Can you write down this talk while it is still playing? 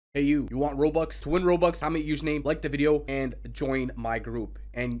Hey you want Robux? To win Robux, comment username, like the video, and join my group,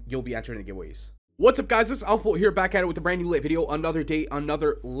 and you'll be entering the giveaways. What's up guys, this is AlphaBolt here, back at it with a brand new lit video. Another day,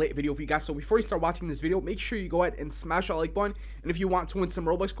 another lit video for you guys. So before you start watching this video, make sure you go ahead and smash that like button, and if you want to win some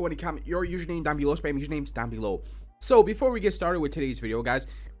Robux, go ahead and comment your username down below, spam usernames down below. So before we get started with today's video, guys,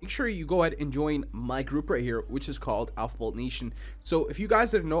 make sure you go ahead and join my group right here, which is called AlphaBolt Nation. So if you guys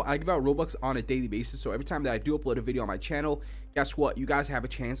didn't know, I give out Robux on a daily basis. So every time that I do upload a video on my channel, guess what? You guys have a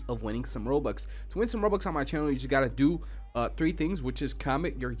chance of winning some Robux. To win some Robux on my channel, you just gotta do three things, which is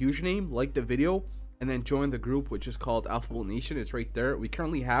comment your username, like the video, and then join the group, which is called AlphaBolt Nation. It's right there. We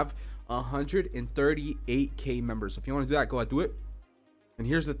currently have 138k members. So if you want to do that, go ahead and do it. And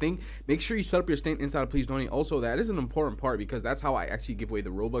here's the thing, make sure you set up your stand inside of Please Donate. Also, that is an important part because that's how I actually give away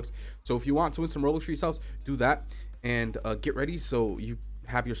the Robux. So if you want to win some Robux for yourselves, do that and get ready so you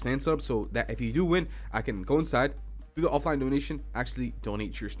have your stand set up, so that if you do win, I can go inside, do the offline donation, actually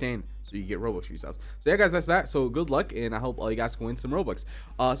donate to your stand so you get Robux for yourselves. So yeah guys, that's that. So good luck, and I hope all you guys can win some Robux.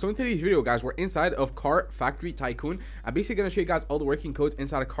 So in today's video, guys, we're inside of Car Factory Tycoon. I'm basically going to show you guys all the working codes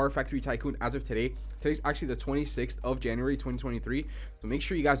inside of Car Factory Tycoon as of today. Today's actually the 26th of January 2023, so make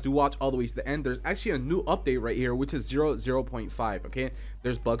sure you guys do watch all the way to the end. There's actually a new update right here, which is 0.5. okay,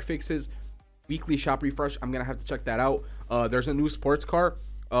 there's bug fixes, weekly shop refresh. I'm gonna have to check that out. There's a new sports car,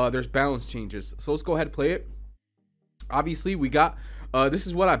 there's balance changes. So let's go ahead and play it. Obviously we got this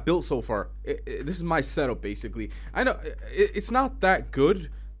is what I built so far. This is my setup basically. I know it's not that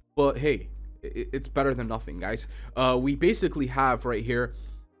good, but hey, it's better than nothing, guys. We basically have right here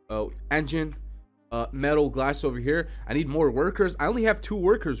engine, metal, glass over here. I need more workers. I only have 2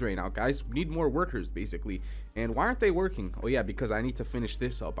 workers right now, guys. We need more workers basically. And why aren't they working? Oh yeah, because I need to finish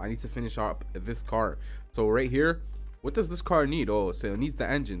this up. I need to finish up this car. So right here, what does this car need? Oh, so it needs the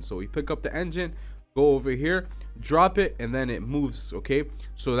engine. So we pick up the engine, go over here, drop it, and then it moves, okay,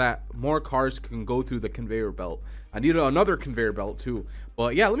 so that more cars can go through the conveyor belt. I need another conveyor belt too.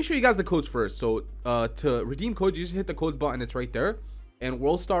 But yeah, let me show you guys the codes first. So to redeem codes, you just hit the codes button. It's right there, and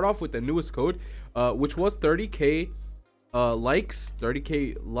we'll start off with the newest code, which was 30k likes.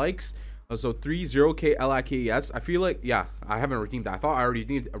 30k likes. So 30k likes. I feel like, yeah, I haven't redeemed that. I thought I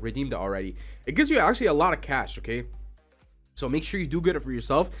already redeemed it already. It gives you actually a lot of cash, okay, so make sure you do get it for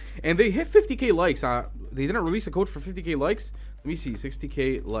yourself. And they hit 50k likes. They didn't release a code for 50k likes. Let me see,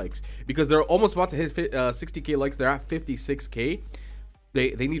 60k likes, because they're almost about to hit 60k likes. They're at 56k.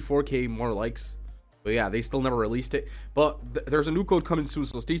 They need 4k more likes. But yeah, they still never released it. But there's a new code coming soon,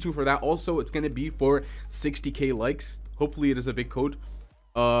 so stay tuned for that. Also, it's going to be for 60k likes. Hopefully it is a big code.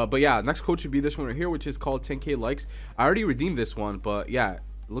 But yeah, next code should be this one right here, which is called 10k likes. I already redeemed this one, but yeah,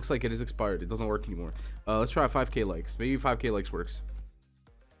 looks like it is expired. It doesn't work anymore. Let's try 5k likes. Maybe 5k likes works.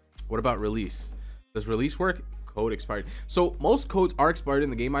 What about release? Does release work? Code expired. So most codes are expired in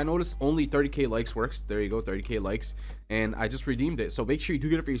the game. I noticed only 30k likes works. There you go, 30k likes, and I just redeemed it. So make sure you do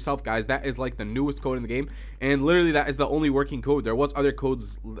get it for yourself, guys. That is like the newest code in the game, and literally that is the only working code. There was other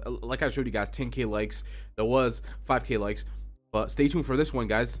codes, like I showed you guys, 10k likes. There was 5k likes. But stay tuned for this one,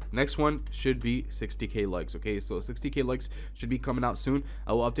 guys. Next one should be 60k likes. Okay, so 60k likes should be coming out soon.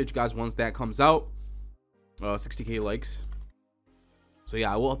 I will update you guys once that comes out. 60k likes. So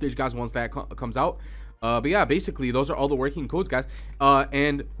yeah, I will update you guys once that comes out. But yeah, basically those are all the working codes, guys.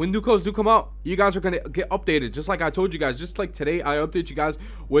 And when new codes do come out, you guys are gonna get updated, just like I told you guys. Just like today, I update you guys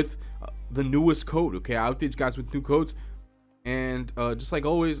with the newest code. Okay, I update you guys with new codes. And just like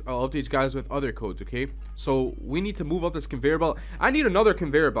always, I'll update you guys with other codes. Okay, so we need to move up this conveyor belt. I need another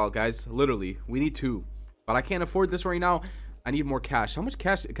conveyor belt, guys. Literally, we need 2, but I can't afford this right now. I need more cash. How much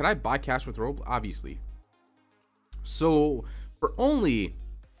cash can I buy? Cash with Roblox? Obviously. So for only,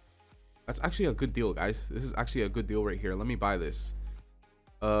 that's actually a good deal, guys. This is actually a good deal right here. Let me buy this.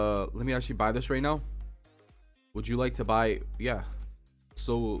 Let me actually buy this right now. Would you like to buy? Yeah.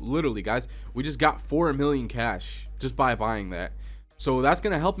 So literally, guys, we just got 4 million cash just by buying that. So that's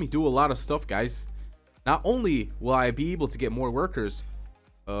gonna help me do a lot of stuff, guys. Not only will I be able to get more workers,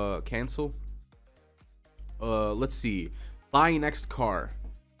 cancel, let's see, buy next car,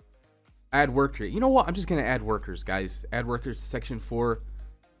 add worker. You know what, I'm just gonna add workers, guys. Add workers to section 4.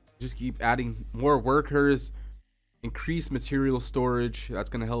 Just keep adding more workers. Increase material storage, that's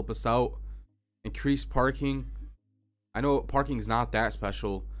gonna help us out. Increase parking. I know parking is not that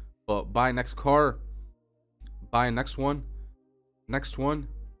special, but buy next car, buy next one, next one,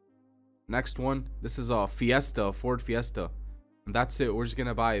 next one. This is a Fiesta, Ford Fiesta, and that's it. We're just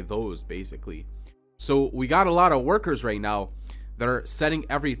gonna buy those basically. So we got a lot of workers right now that are setting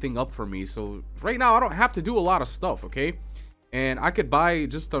everything up for me. So right now I don't have to do a lot of stuff, okay? And I could buy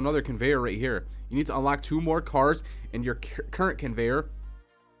just another conveyor right here. You need to unlock 2 more cars in your current conveyor.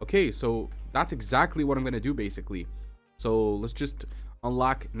 Okay, so that's exactly what I'm gonna do basically. So let's just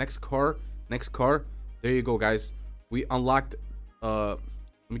unlock next car. Next car. There you go, guys. We unlocked. Let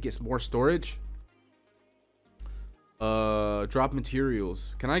me get some more storage. Drop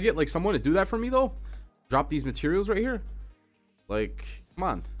materials. Can I get like someone to do that for me though? Drop these materials right here. Like, come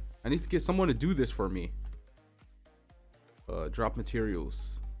on. I need to get someone to do this for me. Drop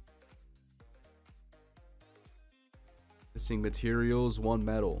materials. Missing materials, 1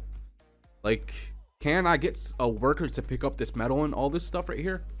 metal. Like, can I get a worker to pick up this metal and all this stuff right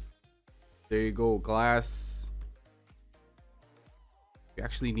here? There you go, glass. We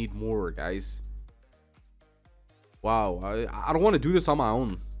actually need more, guys. Wow, I don't want to do this on my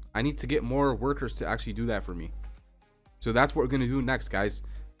own. I need to get more workers to actually do that for me. So that's what we're gonna do next, guys.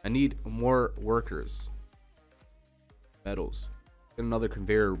 I need more workers. Metals. Get another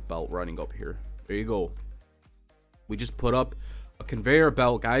conveyor belt running up here. There you go. We just put up a conveyor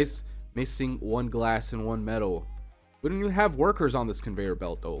belt, guys. Missing 1 glass and 1 metal. We don't even have workers on this conveyor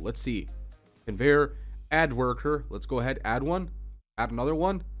belt though. Let's see. Conveyor, add worker. Let's go ahead, add one. Add another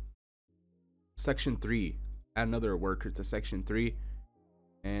one. Section 3. Add another worker to section 3.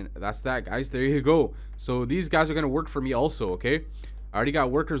 And that's that, guys. There you go. So these guys are gonna work for me also, okay? I already got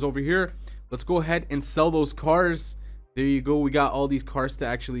workers over here. Let's go ahead and sell those cars. There you go. We got all these cars to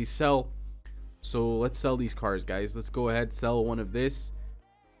actually sell. So let's sell these cars, guys. Let's go ahead, sell one of this.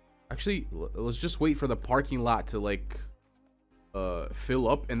 Actually, let's just wait for the parking lot to like fill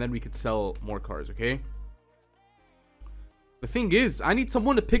up, and then we could sell more cars, okay? The thing is, I need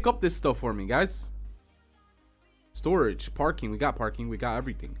someone to pick up this stuff for me, guys. Storage, parking. We got parking. We got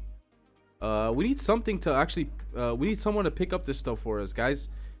everything. We need something to actually we need someone to pick up this stuff for us, guys.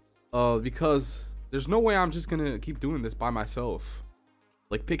 Because there's no way I'm just gonna keep doing this by myself.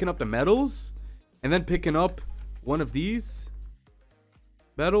 Like picking up the metals and then picking up one of these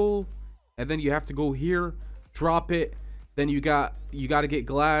metal, and then you have to go here, drop it, then you got to get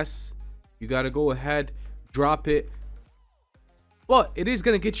glass, you got to go ahead, drop it. But it is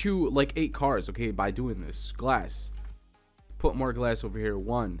gonna get you like 8 cars, okay, by doing this. Glass. Put more glass over here.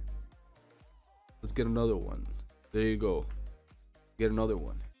 1. Let's get another one. There you go. Get another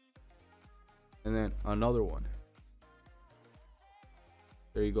one. And then another one.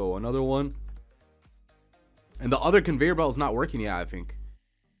 There you go. Another one. And the other conveyor belt is not working yet, I think.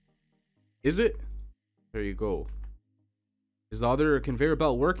 Is it? There you go. Is the other conveyor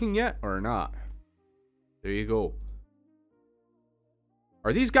belt working yet or not? There you go.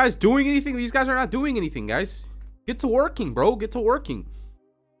 Are these guys doing anything? These guys are not doing anything, guys. Get to working, bro. Get to working.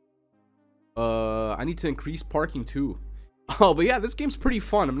 I need to increase parking too. Oh, but yeah, this game's pretty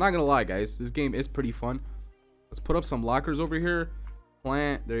fun. I'm not gonna lie, guys. This game is pretty fun. Let's put up some lockers over here.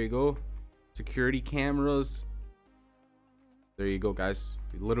 Plant. There you go. Security cameras. There you go, guys.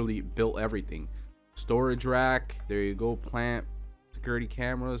 We literally built everything. Storage rack. There you go. Plant. Security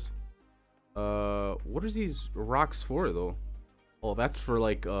cameras. What are these rocks for though? Oh, that's for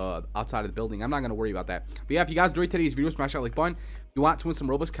like outside of the building. I'm not gonna worry about that. But yeah, if you guys enjoyed today's video, smash that like button. If you want to win some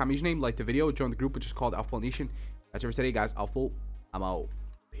Roblox, comment username, like the video, join the group which is called AlphaBolt Nation. That's it for today, guys. AlphaBolt, I'm out.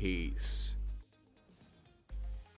 Peace.